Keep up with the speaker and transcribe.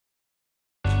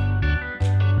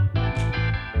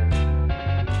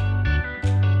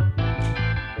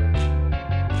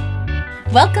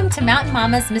Welcome to Mountain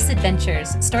Mama's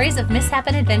Misadventures, stories of mishap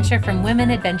and adventure from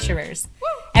women adventurers.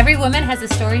 Every woman has a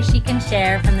story she can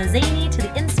share, from the zany to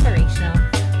the inspirational.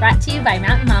 Brought to you by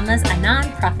Mountain Mamas, a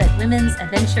non-profit women's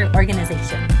adventure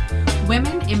organization.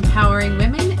 Women empowering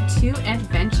women to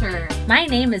adventure. My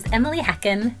name is Emily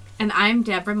Hacken. And I'm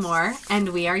Deborah Moore, and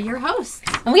we are your hosts.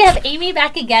 And we have Amy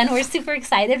back again. We're super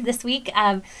excited this week.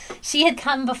 She had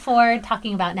come before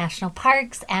talking about national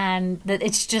parks, and that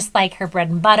it's just like her bread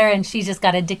and butter, and she just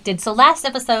got addicted. So last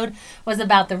episode was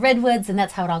about the redwoods, and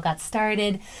that's how it all got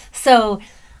started. So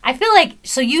I feel like,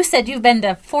 so you said you've been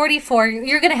to 44.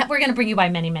 We're gonna bring you by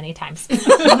many, many times. But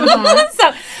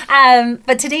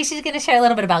today she's gonna share a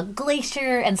little bit about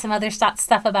Glacier and some other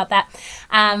stuff about that.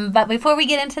 But before we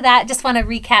get into that, just want to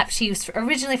recap. She's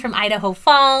originally from Idaho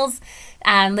Falls,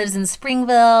 lives in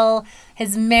Springville,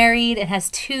 is married, and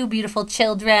has two beautiful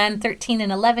children, 13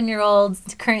 and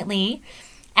 11-year-olds currently.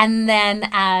 And then,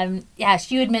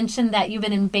 you had mentioned that you've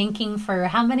been in banking for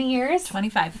how many years?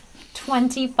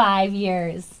 25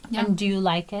 years. Yep. And do you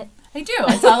like it? I do.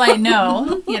 It's all I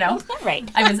know,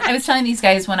 Right. I was telling these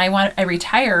guys when I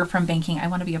retire from banking, I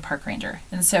want to be a park ranger.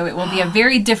 And so it will be a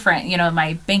very different,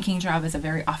 my banking job is a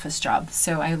very office job.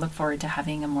 So I look forward to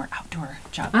having a more outdoor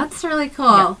job. That's really cool.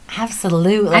 Yeah.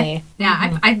 Absolutely.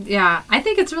 I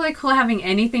think it's really cool having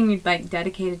anything you've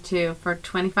dedicated to for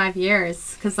 25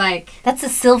 years. Because That's a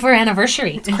silver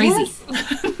anniversary. It's crazy.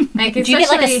 Did you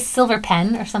get a silver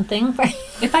pen or something?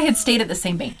 If I had stayed at the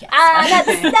same bank, yes.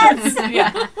 That's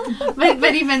Yeah.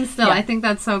 But even still, Yeah. I think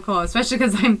that's so cool. Especially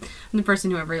because I'm the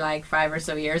person who every 5 or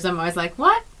so years, I'm always like,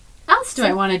 what else do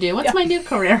I want to do? What's my new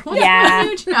career? What's my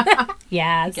new job?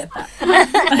 Yes. Get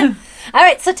that. All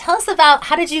right, so tell us about,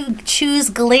 how did you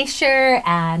choose Glacier,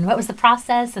 and what was the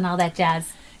process and all that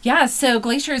jazz? Yeah, so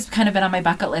Glacier has kind of been on my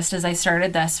bucket list as I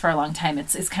started this for a long time.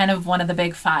 It's kind of one of the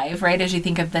big five, right? As you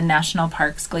think of the national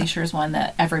parks, Glacier is one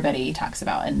that everybody talks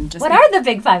about. And just what are the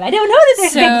big five? I don't know that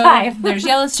there's big five. There's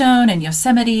Yellowstone and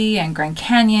Yosemite and Grand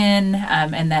Canyon,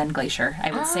 and then Glacier. I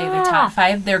would say they're top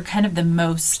five. They're kind of the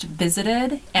most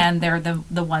visited, and they're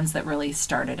the ones that really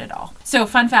started it all. So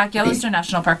fun fact, Yellowstone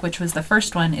National Park, which was the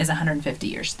first one, is 150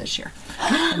 years this year.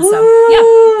 And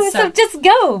so just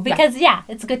go, because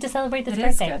it's good to celebrate this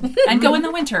birthday. And go in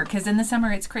the winter, because in the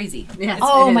summer it's crazy. Yes,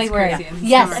 oh it my is word! crazy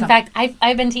Yes, summer. in fact,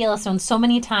 I've been to Yellowstone so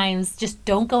many times. Just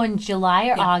don't go in July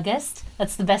or August.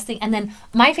 That's the best thing. And then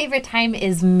my favorite time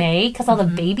is May, because all the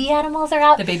baby animals are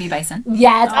out. The baby bison.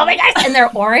 Yes. Oh my gosh! And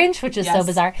they're orange, which is so Yes.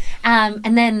 bizarre.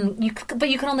 And then you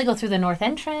can only go through the north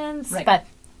entrance. Right.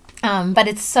 But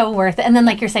it's so worth it. And then,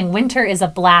 like you're saying, winter is a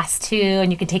blast too,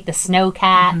 and you can take the snow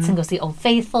cats and go see Old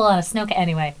Faithful on a snow cat.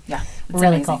 Anyway, Yeah. It's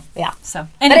really amazing. cool. Yeah. So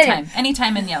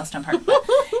anytime in Yellowstone Park.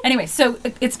 Anyway, so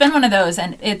it's been one of those,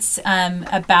 and it's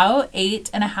about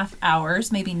 8.5 hours,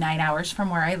 maybe 9 hours from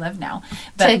where I live now.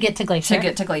 To get to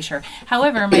Glacier.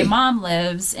 However, my mom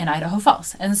lives in Idaho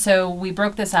Falls, and so we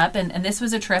broke this up, and this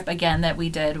was a trip, again, that we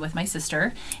did with my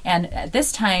sister. And at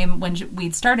this time, when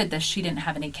we'd started this, she didn't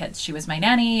have any kids. She was my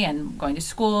nanny and going to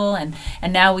school, and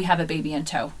now we have a baby in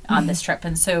tow on this trip.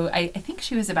 And so I think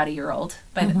she was about a year old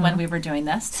when we were doing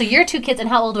this. So your two kids, and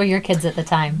how old were your kids at the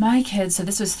time? My kids, so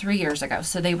this was 3 years ago.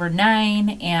 So they were 9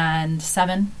 and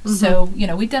 7. So,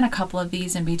 we've done a couple of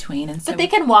these in between. And so But they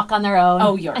can walk on their own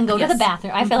and go to the yes.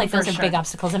 bathroom. I feel like those are big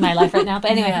obstacles in my life right now.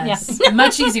 But anyway, yes.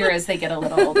 Much easier as they get a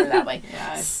little older that way.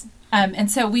 Yes.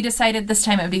 And so we decided this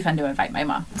time it would be fun to invite my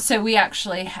mom. So we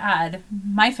actually had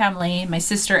my family, my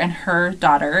sister and her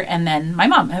daughter, and then my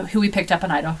mom, who we picked up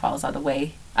in Idaho Falls on the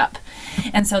way up.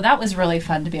 And so that was really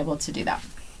fun to be able to do that.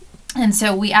 And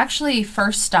so we actually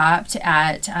first stopped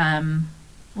at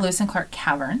Lewis and Clark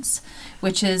Caverns,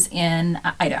 which is in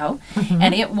Idaho.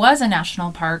 And it was a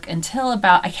national park until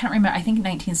about, I can't remember, I think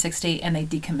 1960, and they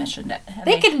decommissioned it. And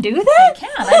they can do that? They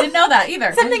can. I didn't know that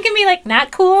either. Something can be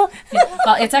not cool.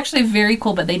 Well, it's actually very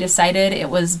cool, but they decided it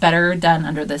was better done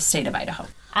under the state of Idaho.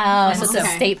 Oh, so it's a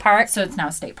state park? So it's now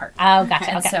a state park. Oh, gotcha.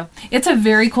 And Okay. so it's a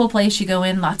very cool place. You go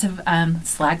in, lots of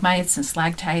stalagmites and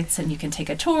stalactites, and you can take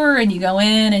a tour, and you go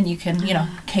in, and you can,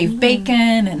 cave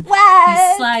bacon, and you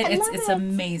slide. It's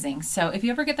amazing. So if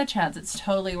you ever get the chance, it's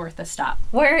totally worth a stop.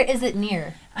 Where is it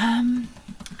near?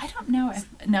 I don't know. Off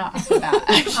the bat.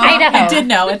 Idaho. I did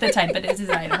know at the time, but it is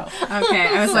Idaho. Okay,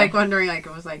 I was wondering, it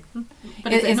was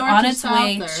but is it It's north on or its south,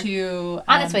 way or? to...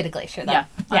 On its way to Glacier, though. Yeah,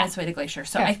 on its way to Glacier.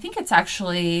 So Sure. I think it's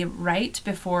actually right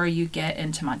before you get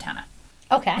into Montana.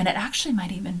 Okay. And it actually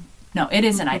might even... No, it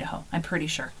is in Idaho, I'm pretty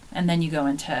sure. And then you go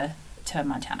into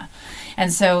Montana.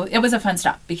 And so it was a fun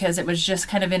stop because it was just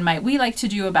kind of in we like to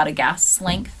do about a gas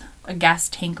length a gas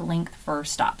tank length for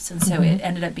stops. And so it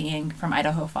ended up being from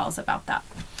Idaho Falls about that.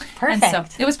 Perfect. And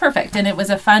so it was perfect. And it was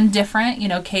a fun, different,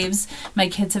 caves. My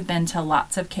kids have been to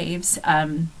lots of caves.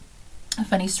 A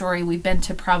funny story, we've been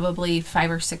to probably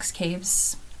 5 or 6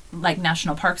 caves, like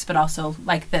national parks, but also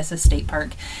like this, a state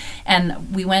park.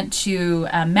 And we went to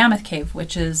Mammoth Cave,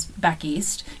 which is back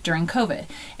east, during COVID.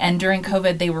 And during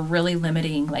COVID, they were really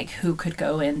limiting like who could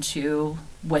go into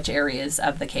which areas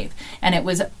of the cave. And it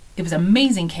was an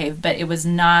amazing cave, but it was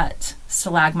not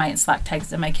stalagmite and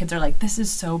stalactites. And my kids are like, this is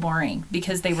so boring,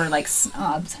 because they were like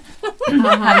snobs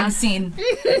having seen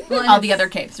all the other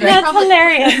caves, right? That's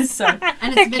hilarious. So,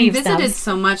 and it's been visited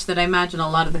so much that I imagine a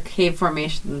lot of the cave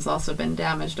formations also been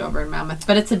damaged over in Mammoth.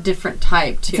 But it's a different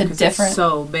type too, because it's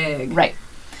so big. Right.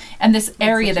 And this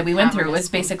area that we went through cavernous was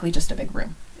basically just a big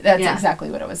room. That's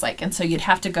exactly what it was like. And so you'd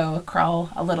have to go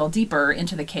crawl a little deeper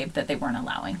into the cave that they weren't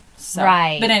allowing. So,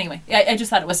 right. But anyway, I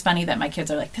just thought it was funny that my kids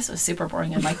are like, this was super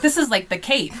boring. I'm like, this is like the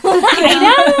cave.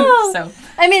 I know. So,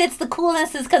 I mean, it's the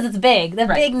coolness is because it's big. The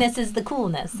bigness is the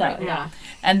coolness. So, Yeah.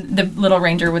 And the little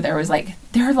ranger there was like,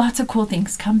 there are lots of cool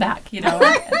things. Come back,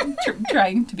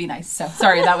 trying to be nice. So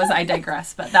sorry, I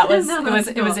digress. But that was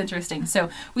it was interesting. So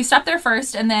we stopped there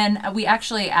first, and then we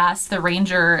actually asked the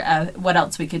ranger what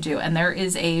else we could do. And there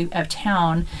is a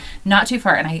town not too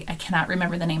far, and I cannot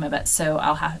remember the name of it, so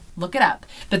I'll have to look it up.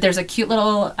 But there's a cute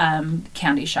little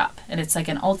candy shop, and it's like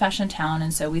an old-fashioned town.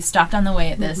 And so we stopped on the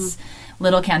way at this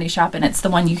little candy shop, and it's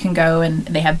the one you can go and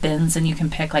they have bins and you can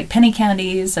pick like penny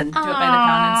candies and do it by the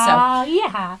pound. And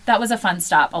so that was a fun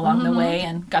stop along the way,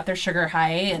 and got their sugar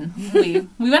high, and we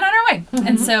went on our way.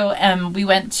 And so we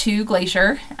went to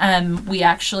Glacier. We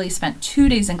actually spent 2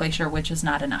 days in Glacier, which is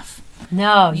not enough.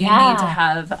 No, you need to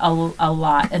have a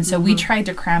lot. And so we tried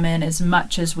to cram in as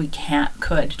much as we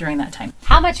could during that time.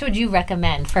 How much would you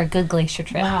recommend for a good glacier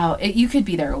trip? Wow, you could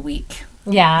be there a week.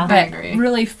 Yeah. But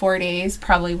really 4 days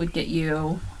probably would get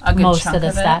you a good most chunk of the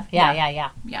of stuff. it.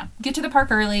 Yeah. Get to the park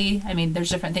early. I mean, there's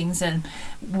different things, and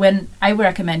when I would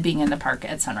recommend being in the park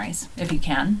at sunrise if you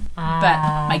can.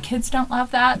 But my kids don't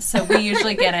love that, so we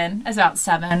usually get in about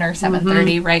 7 or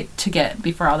 7:30 right to get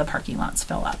before all the parking lots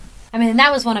fill up. I mean, and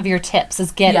that was one of your tips,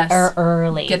 is get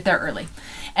early. Get there early.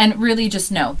 And really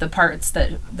just know the parts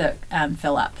that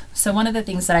fill up. So one of the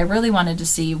things that I really wanted to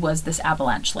see was this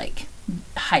Avalanche Lake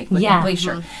hike with the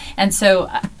glacier. And so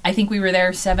I think we were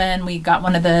there 7. We got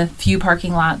one of the few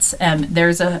parking lots.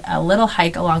 There's a little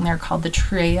hike along there called the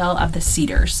Trail of the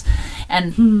Cedars.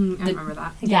 And I remember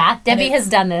that. Yeah, Debbie has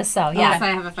done this, so yeah. Yes, I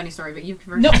have a funny story, but you've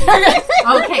no.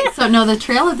 Okay, so no, the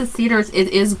Trail of the Cedars, it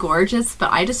is gorgeous, but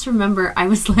I just remember I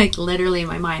was like, literally in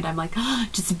my mind, I'm like,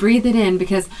 just breathe it in,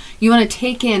 because you want to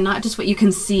take in not just what you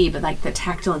can see, but like the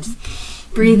tactile, just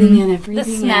breathing in and breathing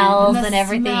the smells in. And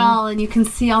everything. And you can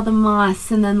see all the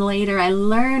moss. And then later I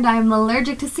learned I'm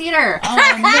allergic to cedar. Oh,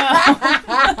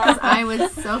 no. Because I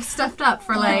was so stuffed up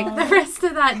for like the rest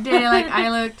of that day. Like I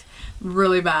looked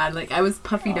really bad. Like I was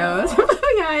puffy nose,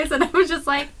 puffy eyes, and I was just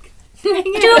like, too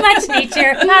much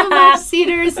nature. Too much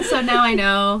cedars. So now I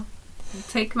know.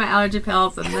 Take my allergy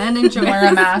pills and then enjoy. Wear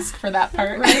a mask for that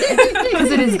part. Because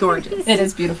it is gorgeous. It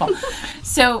is beautiful.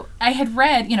 So I had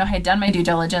read, I had done my due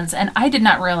diligence, and I did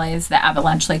not realize that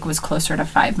Avalanche Lake was closer to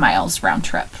 5 miles round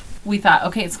trip. We thought,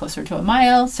 okay, it's closer to a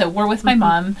mile, so we're with my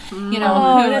mom.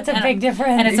 That's a big difference.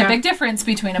 And it's a big difference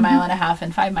between 1.5 miles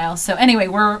and 5 miles. So anyway,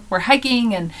 we're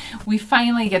hiking, and we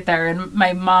finally get there, and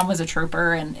my mom was a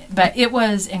trooper, but it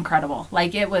was incredible.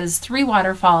 Like, it was 3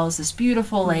 waterfalls, this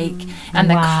beautiful lake, and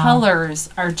the colors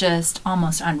are just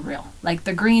almost unreal. Like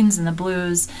the greens and the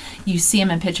blues, you see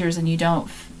them in pictures, and you don't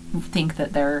think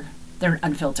that they're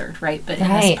unfiltered, right? But in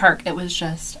this park, it was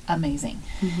just amazing.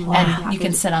 And you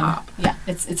can sit on,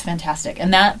 it's fantastic.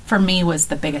 And that, for me, was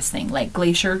the biggest thing. Like,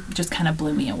 Glacier just kind of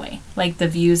blew me away. Like, the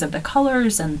views of the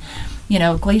colors, and,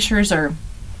 glaciers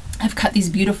have cut these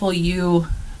beautiful U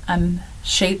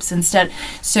shapes instead.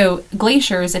 So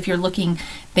glaciers, if you're looking,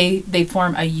 they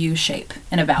form a U shape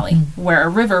in a valley, where a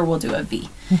river will do a V.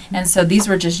 And so these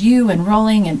were just U and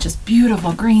rolling and just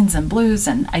beautiful greens and blues,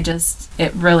 and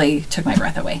it really took my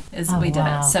breath away as we did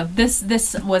it. So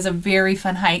this was a very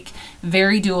fun hike,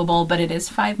 very doable, but it is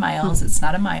 5 miles. It's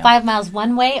not a mile. 5 miles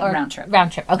one way or round trip? Round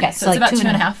trip. Okay, Yeah, so it's like about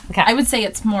 2.5. Okay. I would say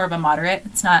it's more of a moderate.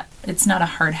 It's not a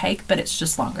hard hike, but it's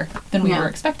just longer than we were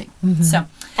expecting. So,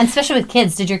 and especially with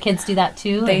kids, did your kids do that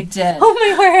too? They did. Oh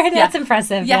my word, that's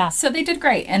impressive. Yeah, so they did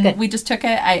great. And we just took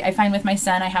it. I find with my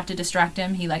son, I have to distract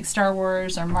him. He likes Star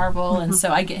Wars or Marvel, and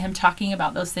so I get him talking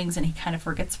about those things, and he kind of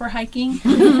forgets we're hiking.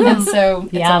 And so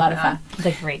it's a lot of fun. It's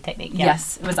a great technique. Yeah.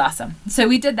 Yes, it was awesome. So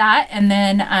we did that, and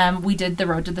then we did the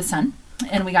Road to the Sun.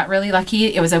 and we got really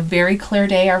lucky. It was a very clear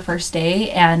day, our first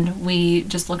day, and we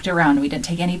just looked around. We didn't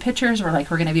take any pictures. We're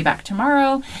like, we're going to be back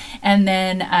tomorrow. And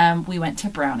then we went to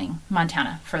Browning,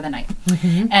 Montana for the night.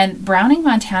 And Browning,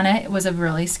 Montana was a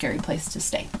really scary place to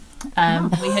stay.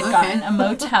 We had gotten a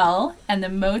motel, and the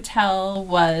motel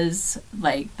was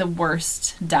like the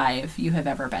worst dive you have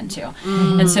ever been to.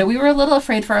 And so we were a little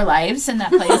afraid for our lives in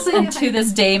that place. And to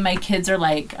this day, my kids are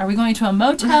like, are we going to a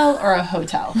motel or a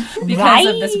hotel? Because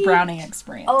of this Browning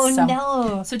experience. Oh,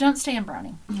 no. So don't stay in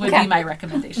Browning would be my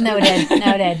recommendation.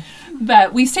 Noted.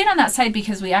 But we stayed on that side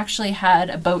because we actually had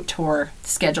a boat tour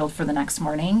scheduled for the next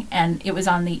morning, and it was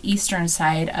on the eastern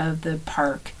side of the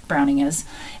park, Browning is,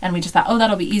 and we just thought,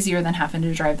 that'll be easier than having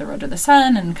to drive the road to the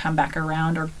sun and come back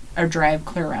around or drive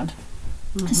clear around.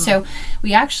 So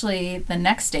we actually, the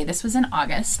next day, this was in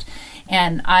August,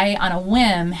 and I, on a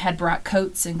whim, had brought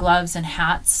coats and gloves and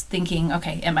hats thinking,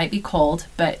 okay, it might be cold,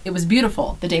 but it was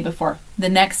beautiful the day before. The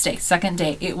next day, second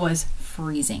day, it was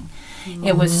freezing.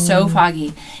 It was so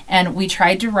foggy, and we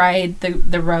tried to ride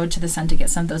the road to the sun to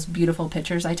get some of those beautiful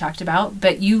pictures I talked about,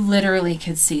 but you literally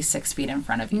could see 6 feet in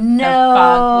front of you. No. The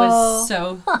fog was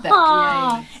so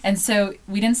thick. And so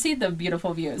we didn't see the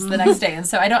beautiful views the next day, and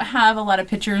so I don't have a lot of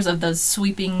pictures of those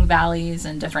sweeping valleys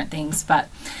and different things, but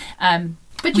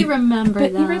you remember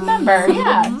them. You remember,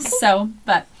 yeah. So,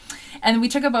 and we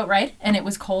took a boat ride, and it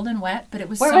was cold and wet, but it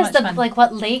was Where so was much fun. like,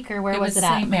 what lake, or where was it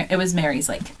at? It was Mary's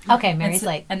Lake. Okay, Mary's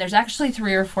Lake. And there's actually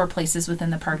 3 or 4 places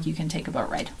within the park you can take a boat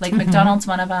ride. Like McDonald's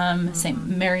one of them, St.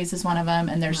 Mary's is one of them,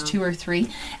 and there's 2 or 3.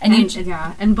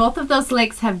 And both of those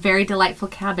lakes have very delightful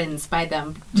cabins by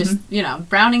them. Just,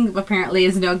 Browning apparently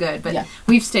is no good, but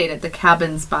we've stayed at the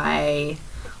cabins by,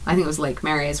 I think it was Lake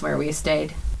Mary is where we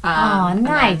stayed.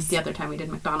 Nice. The other time we did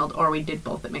McDonald, or we did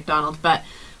both at McDonald, but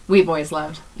we've always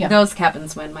loved those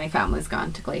cabins when my family's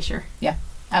gone to Glacier. Yeah,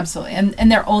 absolutely. And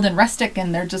they're old and rustic,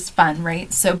 and they're just fun,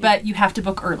 right? So, but you have to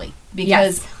book early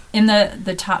because in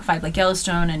the top 5, like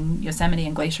Yellowstone and Yosemite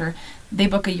and Glacier, they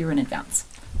book a year in advance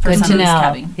for some of this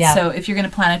cabbing. Yeah. So if you're going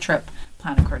to plan a trip,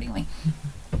 plan accordingly.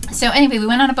 So anyway, we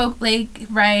went on a boat lake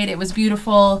ride. It was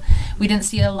beautiful. We didn't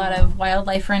see a lot of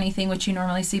wildlife or anything, which you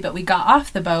normally see, but we got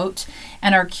off the boat,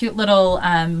 and our cute little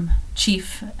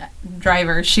chief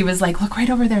driver, she was like, look right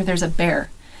over there, there's a bear.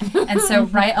 And so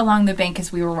right along the bank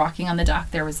as we were walking on the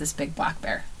dock, there was this big black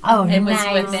bear. Oh, it nice.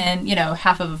 was within,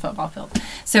 half of a football field.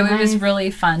 So it was really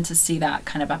fun to see that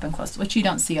kind of up and close, which you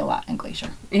don't see a lot in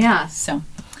Glacier. Yeah. So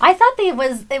I thought it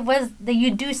was that you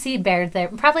do see bears there,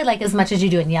 probably like as much as you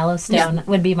do in Yellowstone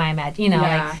would be my imagine.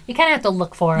 Like you kind of have to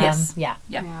look for them.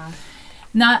 Yeah.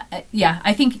 Not,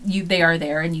 I think they are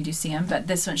there and you do see them, but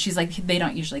this one, she's like, they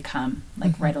don't usually come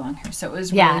like right along here. So it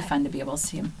was really fun to be able to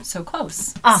see them so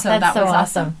close. Oh, so that's that was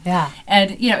awesome. Yeah.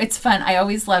 And, it's fun. I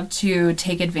always love to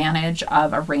take advantage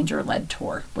of a ranger-led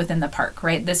tour within the park,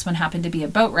 right? This one happened to be a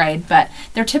boat ride, but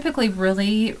they're typically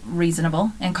really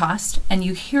reasonable in cost, and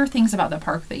you hear things about the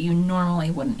park that you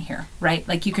normally wouldn't hear, right?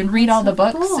 Like you can read all the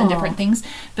books and different things,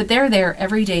 but they're there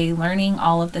every day learning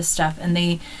all of this stuff, and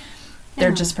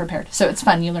they're just prepared. So it's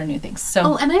fun. You learn new things.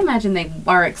 So and I imagine they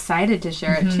are excited to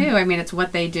share it too. I mean, it's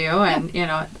what they do. And,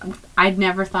 I'd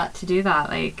never thought to do that.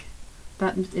 Like,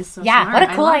 that is so smart. What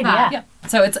a cool idea. That. Yeah.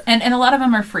 So it's, and a lot of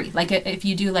them are free. Like if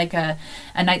you do like a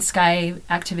night sky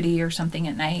activity or something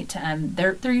at night,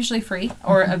 they're usually free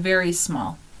or a very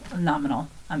small nominal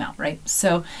amount, right?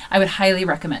 So I would highly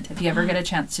recommend if you ever get a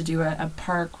chance to do a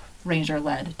park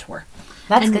ranger-led tour.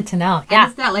 That's good to know. Yeah. And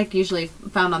is that like usually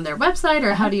found on their website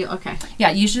or how do you,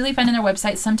 Yeah, usually find on their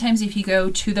website. Sometimes if you go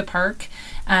to the park,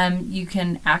 you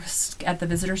can ask at the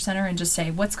visitor center and just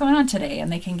say, what's going on today? And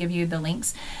they can give you the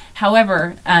links.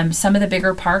 However, some of the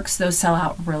bigger parks, those sell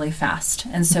out really fast.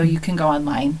 And so you can go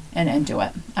online and do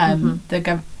it.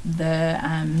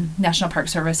 The National Park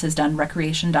Service has done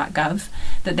recreation.gov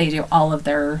that they do all of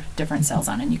their different sales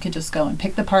on. And you could just go and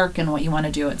pick the park and what you want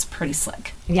to do. It's pretty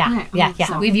slick. Yeah.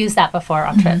 We've used that before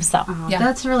on trips. So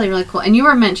that's really, really cool. And you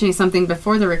were mentioning something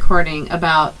before the recording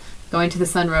about going to the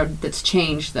Sun Road that's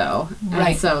changed, though. Right.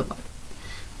 And so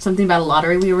something about a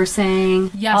lottery we were saying.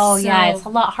 Yes. Oh, yeah. It's a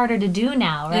lot harder to do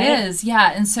now, right? It is,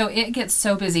 yeah. And so it gets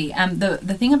so busy.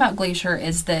 The thing about Glacier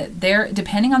is that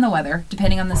depending on the weather,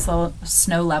 depending on the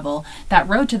snow level, that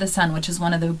road to the sun, which is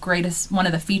one of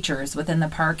the features within the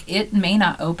park, it may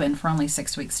not open for only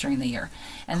 6 weeks during the year.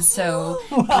 And so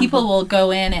people will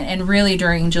go in and really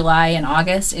during July and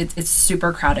August, it's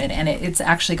super crowded and it's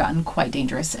actually gotten quite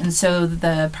dangerous. And so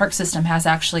the park system has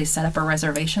actually set up a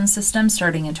reservation system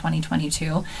starting in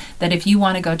 2022 that if you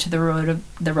want to go to the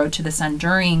road to the sun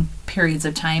during periods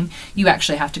of time, you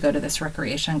actually have to go to this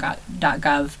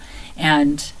recreation.gov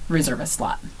and reserve a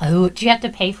slot. Oh, do you have to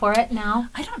pay for it now?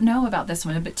 I don't know about this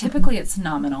one, but typically it's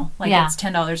nominal. Like Yeah. it's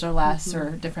 $10 or less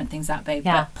or different things that way.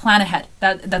 Yeah. But plan ahead.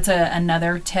 That's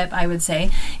another tip I would say,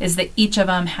 is that each of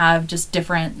them have just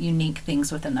different unique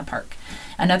things within the park.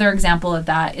 Another example of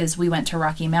that is we went to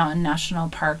Rocky Mountain National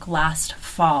Park last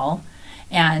fall,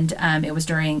 and it was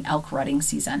during elk rutting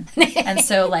season. And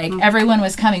so like everyone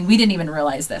was coming. We didn't even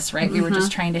realize this, right? We were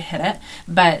just trying to hit it.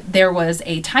 But there was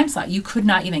a time slot. You could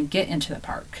not even get into the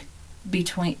park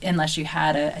unless you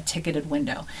had a ticketed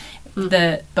window.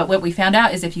 But what we found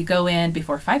out is if you go in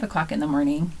before 5 o'clock in the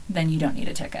morning, then you don't need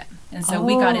a ticket. And so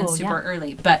we got in super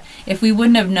early. But if we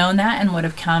wouldn't have known that and would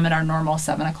have come at our normal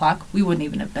 7 o'clock, we wouldn't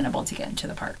even have been able to get into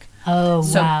the park. Oh,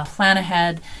 So wow. plan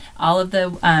ahead. All of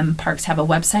the parks have a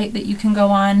website that you can go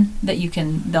on,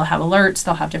 they'll have alerts,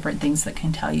 they'll have different things that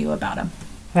can tell you about them.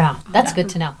 Wow, that's Yeah. good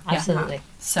to know. Yeah. Absolutely.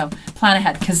 So plan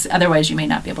ahead, because otherwise you may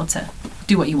not be able to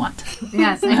do what you want.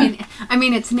 Yes, I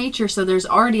mean it's nature, so there's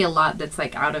already a lot that's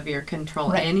like out of your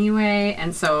control anyway,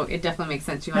 and so it definitely makes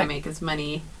sense. You want to make as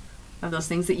many of those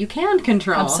things that you can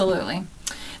control. Absolutely.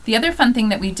 The other fun thing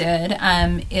that we did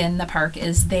in the park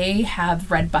is they have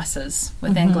red buses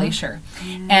within Glacier.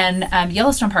 And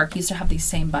Yellowstone Park used to have these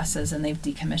same buses, and they've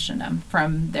decommissioned them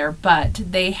from there. But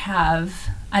they have,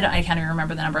 I can't even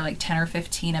remember the number, like 10 or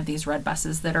 15 of these red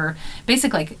buses that are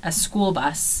basically like a school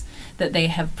bus that they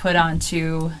have put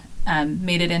onto,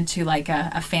 made it into like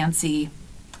a fancy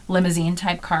limousine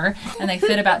type car, and they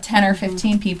fit about 10 or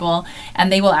 15 people,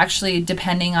 and they will actually,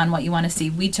 depending on what you want to see,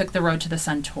 we took the Road to the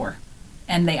Sun tour.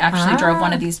 And they actually drove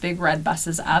one of these big red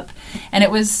buses up. And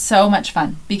it was so much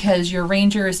fun because your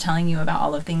ranger is telling you about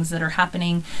all the things that are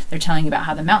happening. They're telling you about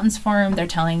how the mountains form. They're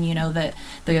telling you, that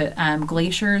the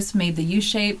glaciers made the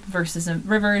U-shape versus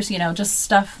rivers, just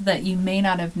stuff that you may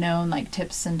not have known, like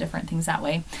tips and different things that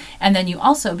way. And then you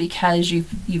also, because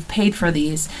you've paid for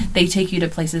these, they take you to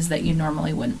places that you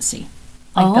normally wouldn't see.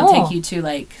 Like they'll take you to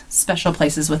like special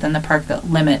places within the park that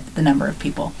limit the number of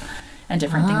people. And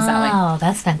different things that way. Oh,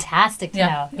 that's fantastic to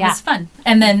know. It was fun.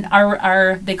 And then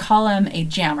our they call him a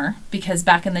jammer because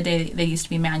back in the day they used to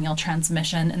be manual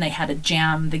transmission, and they had to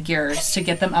jam the gears to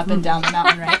get them up and down the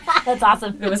mountain, right? That's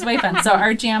awesome. It was way fun. So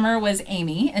our jammer was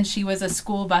Amy, and she was a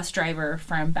school bus driver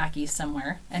from back east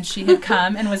somewhere, and she had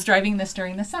come and was driving this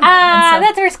during the summer.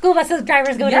 That's where school buses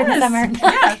drivers go during the summer.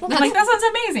 Yeah, I'm like, that sounds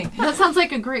amazing. That sounds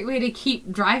like a great way to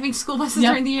keep driving school buses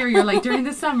during the year. You're like, during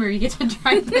the summer, you get to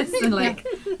drive this and like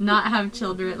not have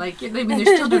children. Like, I mean,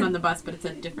 there's children on the bus, but it's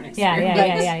a different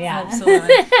experience. Yeah.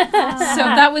 Absolutely. So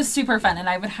that was super fun, and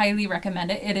I would highly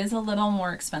recommend it. It is a little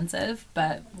more expensive,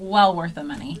 but well worth the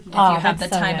money. If you have the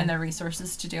that's so time good. and the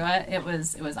resources to do it, it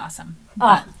was awesome.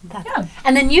 Oh, Yeah.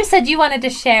 And then you said you wanted to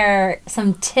share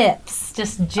some tips,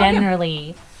 just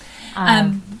generally.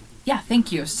 Yeah,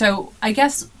 thank you. So I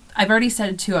guess I've already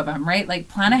said two of them, right? Like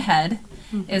plan ahead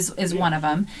is one of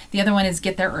them. The other one is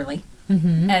get there early.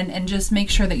 And just make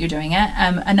sure that you're doing it.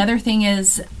 Another thing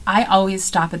is I always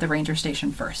stop at the ranger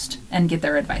station first and get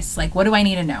their advice. Like, what do I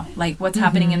need to know? Like, what's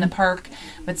happening in the park?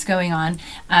 What's going on?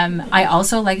 I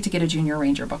also like to get a junior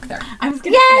ranger book there. I was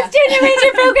gonna Junior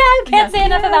Ranger program. Can't say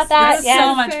enough about that. That's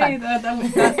so much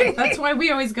fun. That's why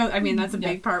we always go. I mean, that's a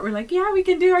big part. We're like, we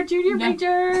can do our junior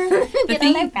ranger. The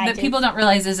thing that people don't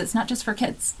realize is it's not just for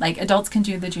kids. Like adults can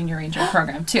do the junior ranger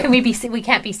program too. Can we be? We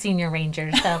can't be senior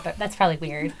rangers, though. But that's probably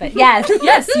weird. But yes.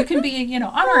 Yes, you can be,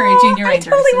 honorary junior rangers.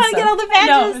 I totally and want to so- get all the I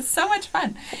know, badges. it's so much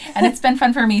fun. And it's been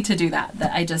fun for me to do that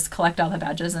I just collect all the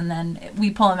badges and then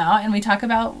we pull them out and we talk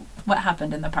about what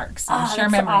happened in the parks and share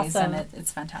that's memories awesome. and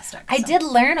it's fantastic. I did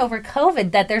learn over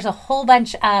COVID that there's a whole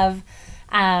bunch of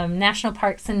national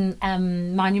parks and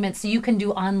monuments so you can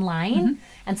do online.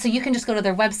 And so you can just go to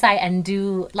their website and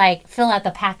do fill out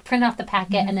the print off the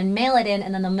packet and then mail it in,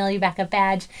 and then they'll mail you back a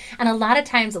badge. And a lot of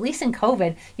times, at least in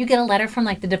COVID, you get a letter from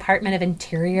the Department of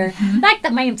Interior. My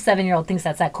 7-year-old thinks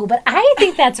that's that cool, but I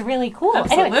think that's really cool.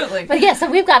 Absolutely. Anyway, but yeah, so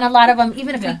we've gotten a lot of them,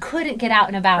 even if we couldn't get out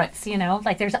and about,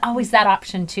 there's always that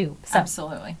option too. So,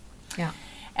 Absolutely. yeah.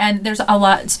 And there's a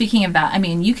lot, speaking of that, I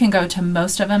mean, you can go to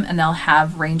most of them and they'll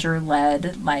have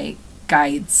ranger-led,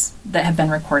 guides that have been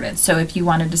recorded. So if you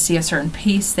wanted to see a certain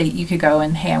piece, you could go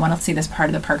and, hey, I want to see this part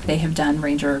of the park. They have done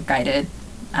ranger-guided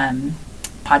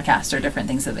podcasts or different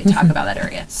things that they talk about that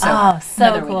area. So So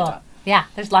another way to do cool. it. Yeah,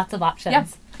 there's lots of options. Yeah.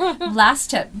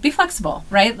 Last tip, be flexible,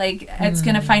 right? Like it's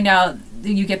going to find out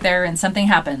you get there and something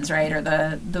happens, right? Or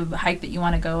the hike that you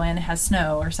want to go in has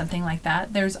snow or something like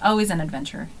that. There's always an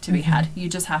adventure to be had. You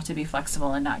just have to be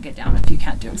flexible and not get down if you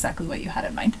can't do exactly what you had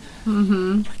in mind.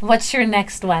 What's your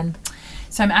next one?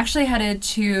 So I'm actually headed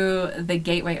to the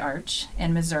Gateway Arch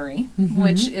in Missouri,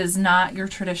 which is not your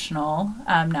traditional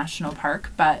national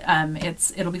park, but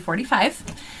it'll be 45.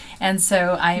 And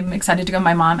so I'm excited to go.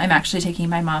 I'm actually taking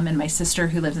my mom, and my sister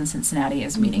who lives in Cincinnati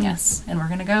is meeting us. And we're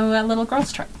going to go a little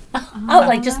girls trip. Oh,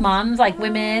 like just moms, like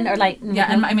women, or like... Yeah,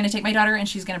 and I'm going to take my daughter, and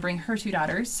she's going to bring her 2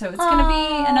 daughters. So it's going to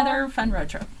be another fun road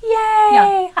trip. Yay!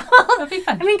 Yeah, it'll be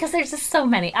fun. I mean, because there's just so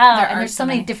many. And there's so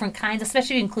many different kinds,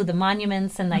 especially if you include the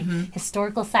monuments and like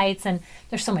historical sites. And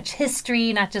there's so much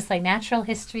history, not just like natural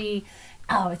history.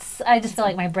 Oh, I just feel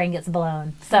like my brain gets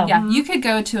blown. So yeah, you could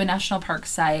go to a national park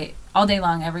site all day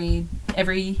long, every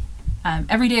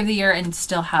day of the year, and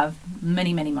still have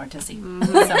many more to see.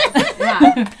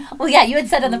 So, well, yeah, you had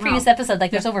said in the previous episode,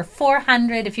 like there's over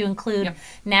 400 if you include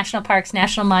national parks,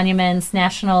 national monuments,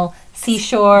 national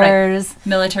seashores,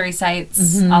 military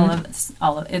sites, all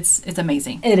of it's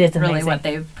amazing. It is amazing. Really what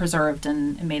they've preserved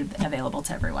and made available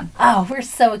to everyone. Oh, we're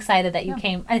so excited that you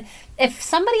came. If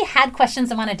somebody had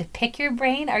questions and wanted to pick your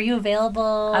brain, are you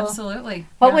available? Absolutely.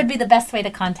 What would be the best way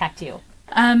to contact you?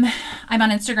 I'm on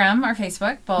Instagram or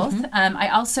Facebook, both. I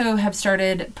also have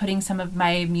started putting some of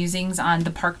my musings on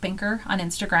the Park Banker on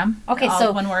Instagram. Okay, all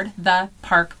so one word, the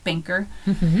Park Banker.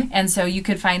 And so you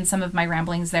could find some of my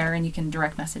ramblings there, and you can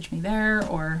direct message me there,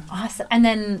 or awesome. And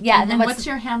then and then what's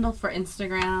your handle for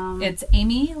Instagram? It's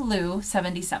Amy Lou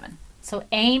 77. So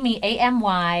Amy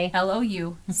AMY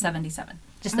LOU 77.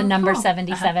 Just the number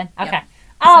 77. Okay. Yep.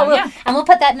 Oh, So, well, and we'll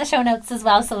put that in the show notes as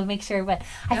well, so we'll make sure. But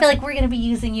I feel like we're going to be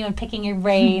using you and picking your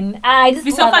brain. I just It'd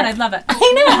be so love fun. it. I'd love it.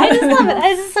 I know. I just love it.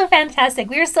 This is so fantastic.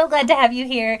 We are so glad to have you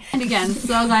here. And again,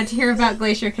 so glad to hear about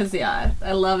Glacier because,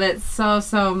 I love it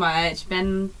so much.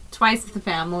 Been twice with the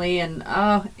family, and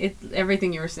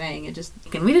everything you were saying,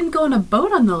 and we didn't go on a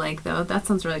boat on the lake though. That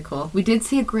sounds really cool. We did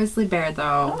see a grizzly bear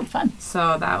though. Oh, fun.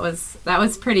 So that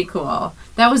was pretty cool.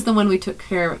 That was the one we took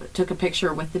a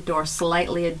picture with the door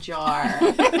slightly ajar.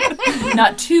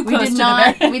 Not too close to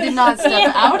the bear. We did not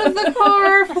step out of the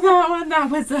car for that one.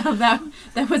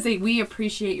 That was a we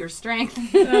appreciate your strength.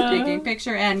 Taking a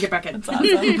picture and get back in. That's awesome.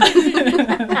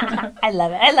 I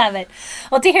love it. I love it.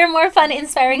 Well, to hear more fun,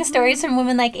 inspiring stories from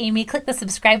women like Amy, click the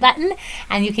subscribe button,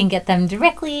 and you can get them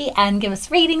directly and give us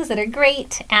ratings that are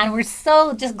great. And we're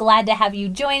so just glad to have you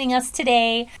joining us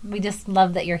today. We just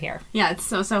love that you're here. Yeah, it's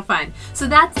so fun. So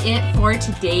that's it for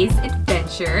today's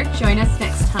adventure. Join us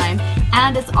next time.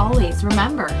 And as always,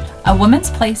 remember, A woman's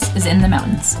place is in the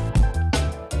mountains.